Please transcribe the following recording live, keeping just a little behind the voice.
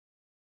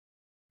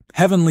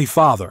Heavenly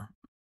Father,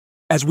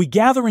 as we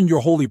gather in your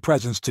holy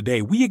presence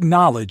today, we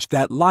acknowledge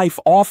that life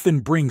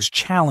often brings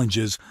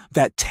challenges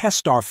that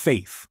test our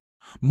faith,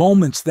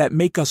 moments that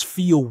make us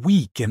feel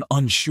weak and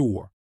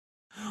unsure.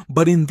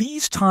 But in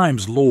these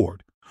times,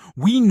 Lord,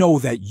 we know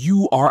that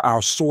you are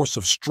our source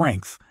of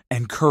strength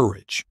and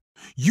courage.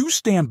 You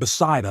stand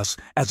beside us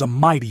as a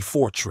mighty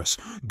fortress,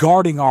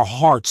 guarding our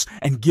hearts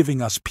and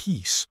giving us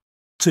peace.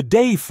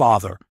 Today,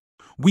 Father,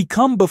 we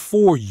come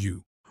before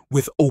you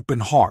with open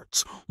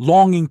hearts,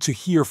 longing to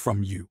hear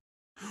from you.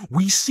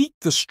 We seek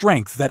the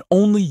strength that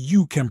only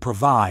you can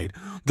provide,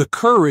 the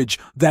courage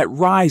that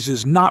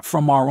rises not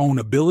from our own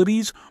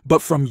abilities,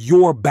 but from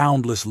your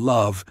boundless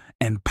love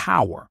and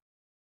power.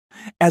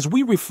 As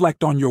we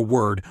reflect on your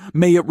word,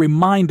 may it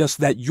remind us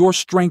that your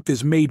strength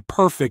is made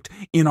perfect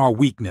in our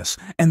weakness,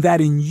 and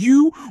that in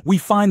you we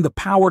find the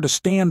power to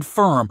stand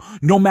firm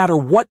no matter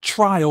what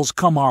trials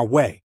come our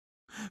way.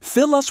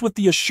 Fill us with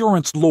the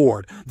assurance,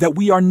 Lord, that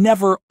we are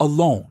never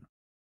alone.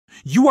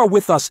 You are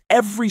with us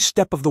every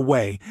step of the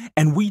way,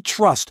 and we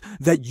trust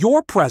that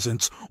your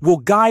presence will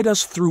guide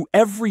us through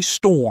every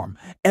storm,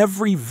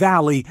 every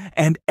valley,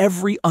 and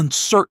every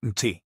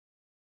uncertainty.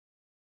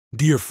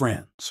 Dear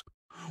friends,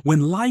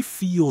 when life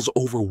feels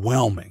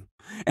overwhelming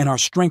and our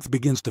strength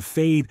begins to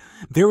fade,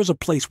 there is a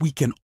place we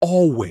can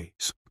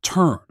always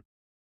turn: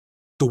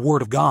 the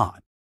Word of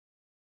God.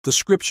 The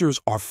Scriptures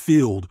are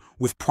filled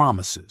with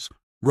promises,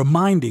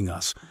 reminding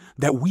us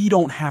that we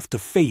don't have to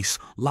face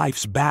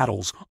life's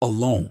battles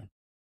alone.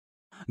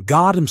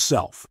 God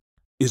Himself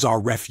is our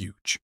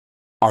refuge,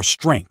 our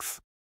strength,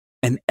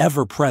 and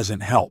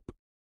ever-present help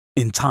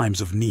in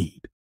times of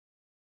need.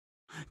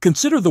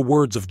 Consider the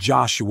words of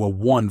Joshua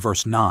 1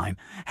 verse 9.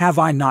 Have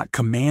I not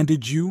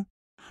commanded you?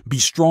 Be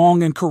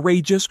strong and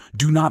courageous.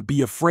 Do not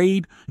be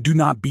afraid. Do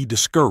not be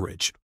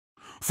discouraged.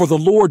 For the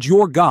Lord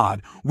your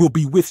God will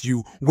be with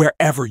you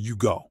wherever you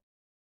go.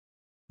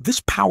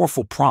 This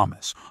powerful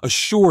promise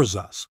assures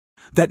us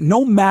that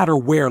no matter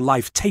where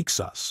life takes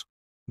us,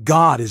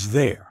 God is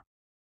there.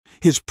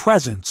 His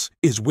presence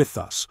is with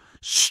us,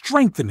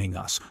 strengthening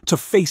us to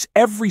face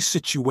every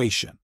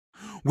situation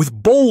with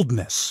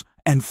boldness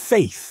and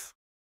faith.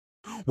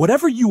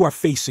 Whatever you are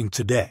facing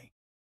today,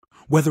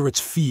 whether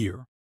it's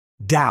fear,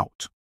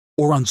 doubt,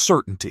 or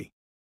uncertainty,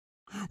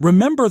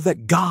 remember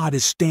that God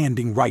is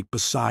standing right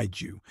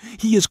beside you.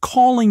 He is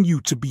calling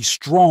you to be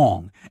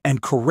strong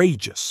and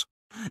courageous,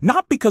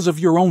 not because of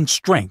your own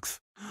strength,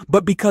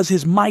 but because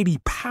His mighty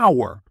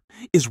power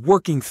is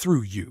working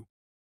through you.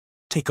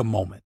 Take a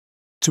moment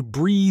to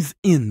breathe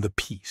in the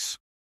peace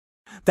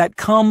that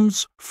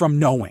comes from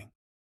knowing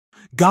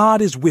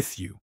God is with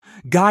you,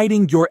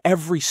 guiding your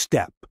every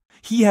step.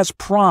 He has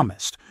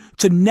promised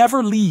to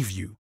never leave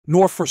you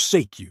nor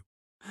forsake you.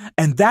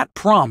 And that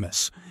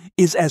promise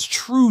is as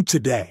true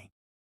today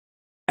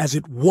as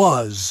it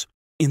was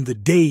in the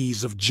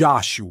days of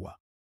Joshua.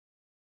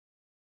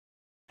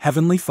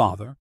 Heavenly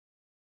Father,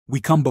 we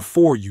come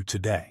before you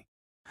today,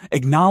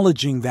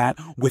 acknowledging that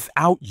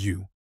without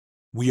you,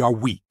 we are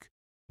weak,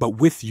 but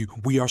with you,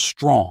 we are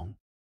strong.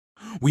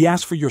 We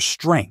ask for your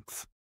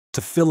strength to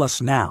fill us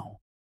now,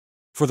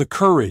 for the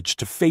courage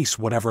to face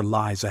whatever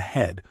lies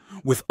ahead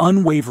with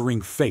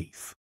unwavering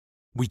faith.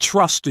 We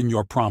trust in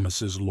your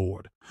promises,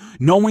 Lord,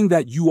 knowing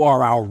that you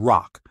are our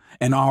rock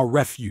and our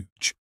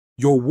refuge.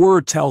 Your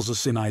word tells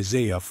us in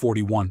Isaiah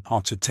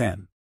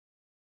 41:10,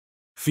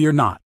 Fear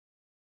not,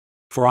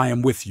 for I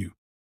am with you.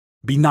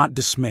 Be not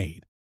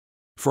dismayed,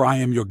 for I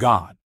am your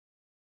God.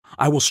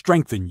 I will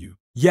strengthen you.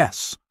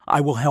 Yes,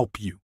 I will help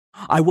you.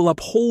 I will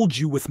uphold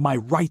you with my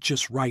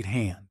righteous right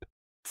hand.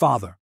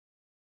 Father,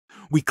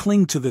 we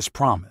cling to this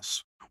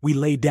promise. We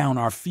lay down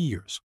our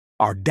fears,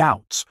 our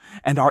doubts,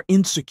 and our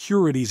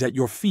insecurities at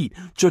your feet,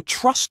 just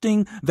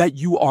trusting that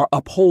you are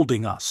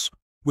upholding us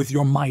with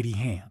your mighty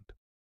hand.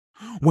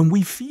 When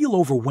we feel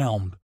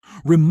overwhelmed,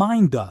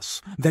 remind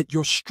us that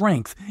your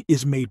strength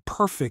is made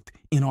perfect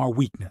in our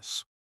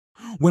weakness.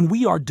 When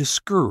we are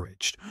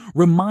discouraged,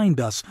 remind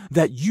us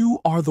that you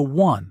are the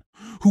one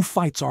who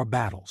fights our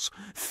battles.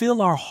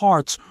 Fill our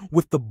hearts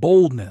with the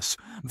boldness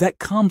that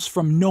comes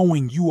from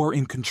knowing you are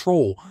in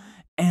control,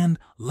 and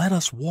let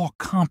us walk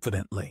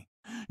confidently,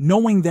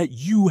 knowing that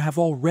you have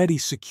already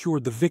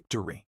secured the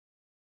victory.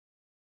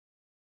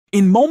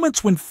 In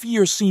moments when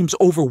fear seems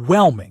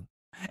overwhelming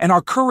and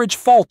our courage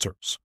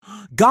falters,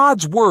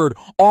 God's word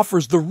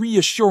offers the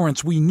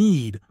reassurance we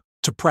need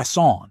to press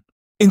on.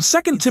 In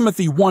 2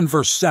 Timothy 1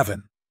 verse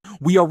 7,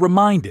 we are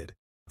reminded,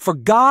 For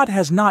God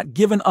has not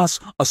given us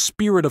a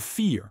spirit of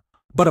fear,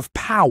 but of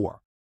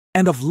power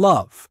and of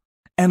love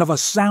and of a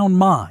sound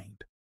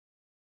mind.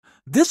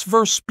 This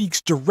verse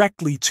speaks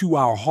directly to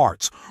our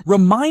hearts,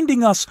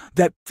 reminding us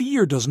that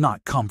fear does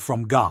not come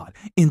from God.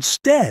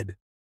 Instead,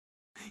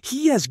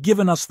 He has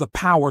given us the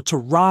power to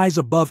rise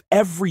above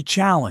every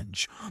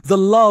challenge, the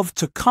love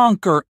to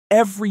conquer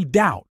every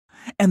doubt,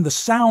 and the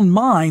sound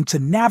mind to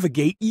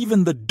navigate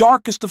even the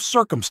darkest of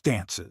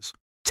circumstances.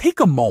 Take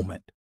a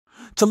moment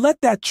to let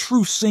that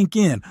truth sink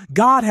in.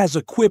 God has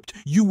equipped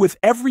you with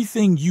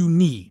everything you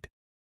need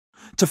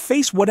to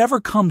face whatever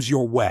comes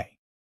your way.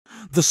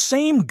 The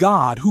same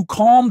God who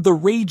calmed the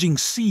raging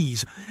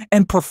seas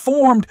and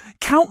performed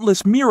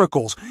countless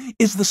miracles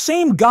is the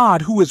same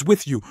God who is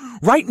with you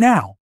right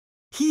now.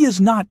 He is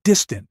not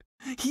distant.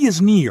 He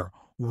is near,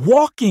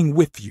 walking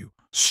with you,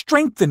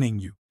 strengthening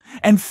you,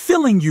 and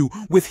filling you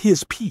with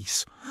His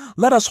peace.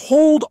 Let us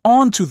hold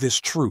on to this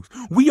truth.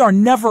 We are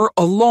never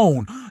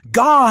alone.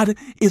 God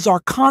is our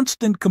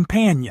constant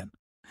companion,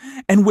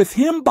 and with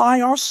Him by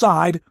our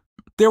side,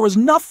 there is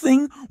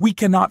nothing we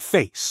cannot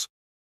face.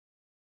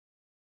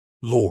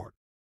 Lord,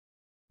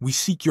 we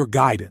seek your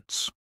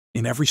guidance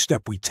in every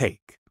step we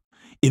take.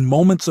 In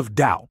moments of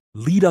doubt,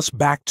 lead us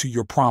back to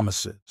your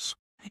promises.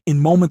 In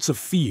moments of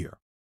fear,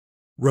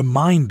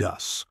 remind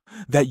us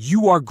that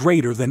you are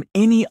greater than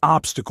any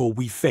obstacle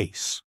we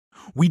face.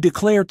 We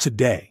declare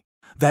today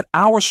that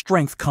our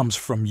strength comes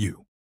from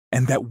you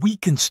and that we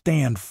can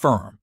stand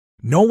firm,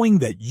 knowing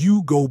that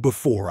you go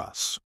before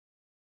us.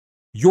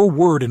 Your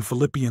word in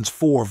Philippians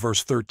 4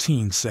 verse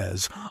 13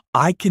 says,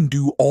 I can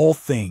do all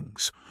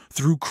things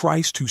through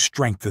Christ who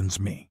strengthens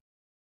me.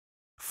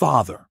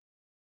 Father,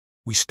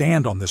 we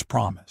stand on this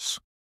promise,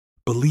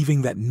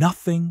 believing that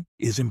nothing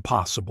is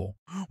impossible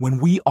when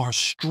we are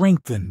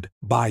strengthened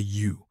by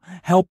you.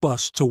 Help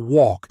us to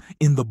walk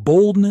in the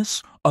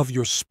boldness of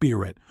your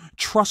Spirit,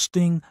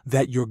 trusting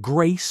that your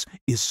grace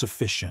is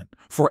sufficient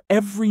for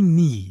every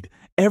need,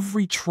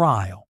 every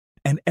trial,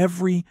 and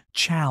every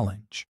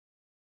challenge.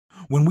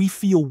 When we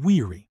feel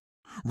weary,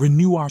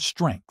 renew our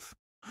strength.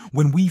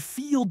 When we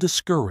feel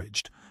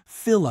discouraged,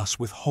 fill us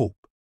with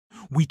hope.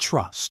 We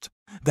trust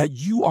that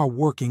you are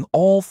working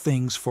all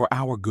things for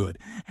our good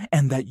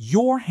and that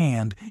your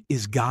hand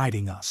is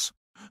guiding us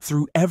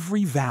through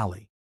every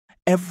valley,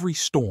 every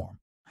storm,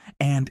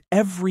 and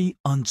every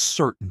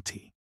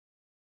uncertainty.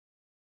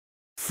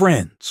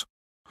 Friends,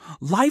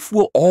 life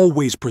will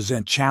always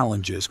present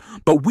challenges,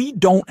 but we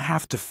don't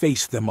have to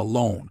face them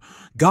alone.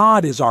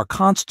 God is our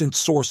constant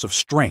source of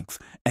strength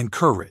and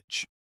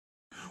courage.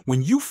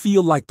 When you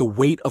feel like the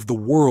weight of the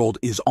world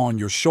is on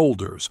your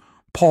shoulders,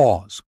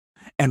 pause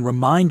and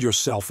remind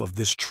yourself of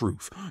this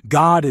truth.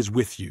 God is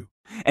with you,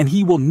 and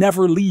He will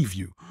never leave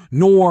you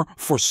nor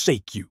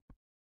forsake you.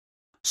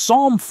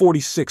 Psalm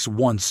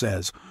 46:1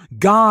 says,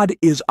 God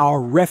is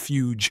our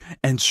refuge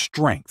and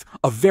strength,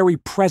 a very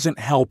present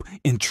help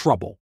in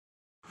trouble.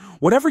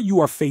 Whatever you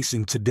are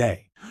facing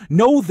today,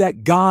 know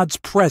that God's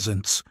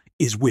presence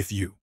is with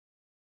you.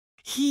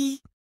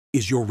 He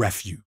is your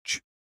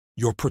refuge,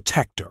 your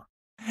protector,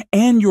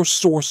 and your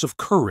source of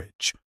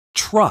courage.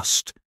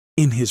 Trust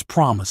in His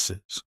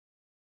promises,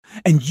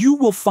 and you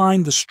will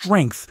find the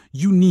strength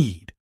you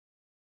need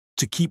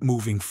to keep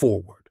moving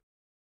forward.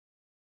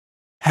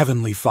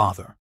 Heavenly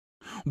Father,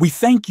 we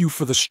thank you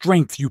for the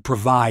strength you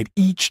provide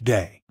each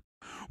day.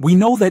 We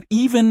know that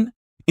even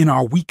in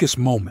our weakest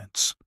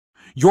moments,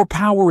 your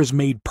power is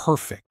made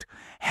perfect.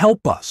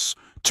 Help us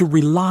to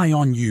rely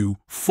on you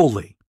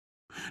fully,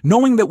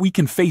 knowing that we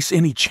can face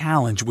any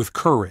challenge with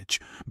courage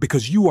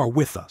because you are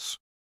with us.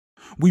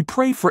 We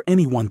pray for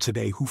anyone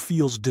today who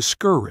feels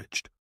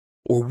discouraged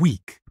or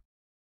weak.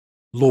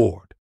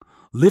 Lord,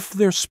 lift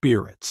their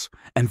spirits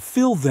and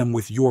fill them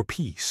with your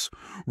peace.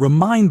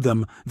 Remind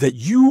them that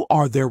you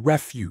are their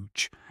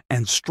refuge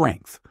and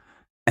strength,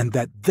 and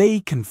that they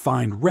can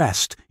find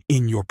rest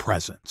in your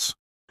presence.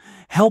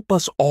 Help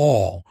us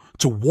all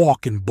to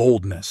walk in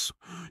boldness,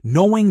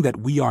 knowing that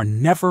we are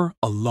never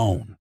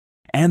alone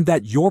and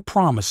that your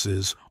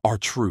promises are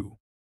true.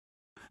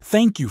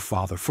 Thank you,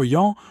 Father, for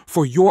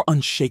your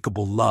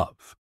unshakable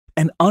love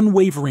and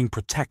unwavering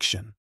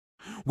protection.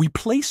 We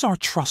place our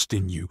trust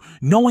in you,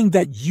 knowing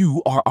that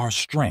you are our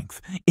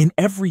strength in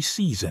every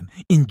season.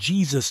 In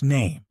Jesus'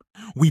 name,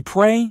 we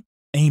pray,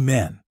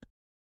 Amen.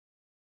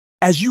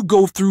 As you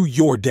go through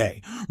your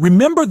day,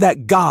 remember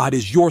that God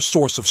is your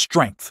source of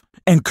strength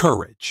and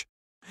courage.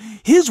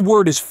 His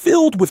word is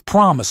filled with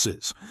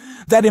promises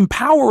that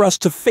empower us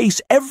to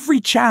face every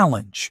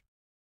challenge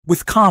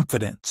with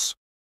confidence.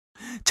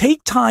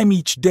 Take time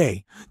each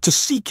day to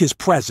seek His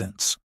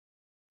presence,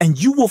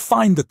 and you will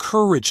find the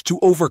courage to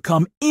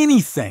overcome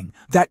anything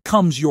that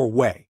comes your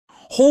way.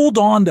 Hold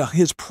on to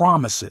His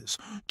promises,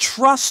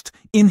 trust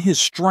in His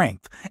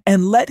strength,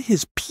 and let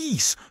His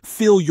peace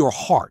fill your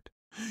heart.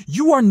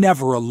 You are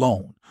never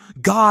alone.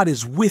 God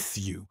is with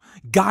you,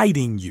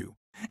 guiding you,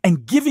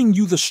 and giving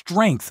you the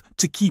strength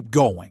to keep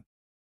going.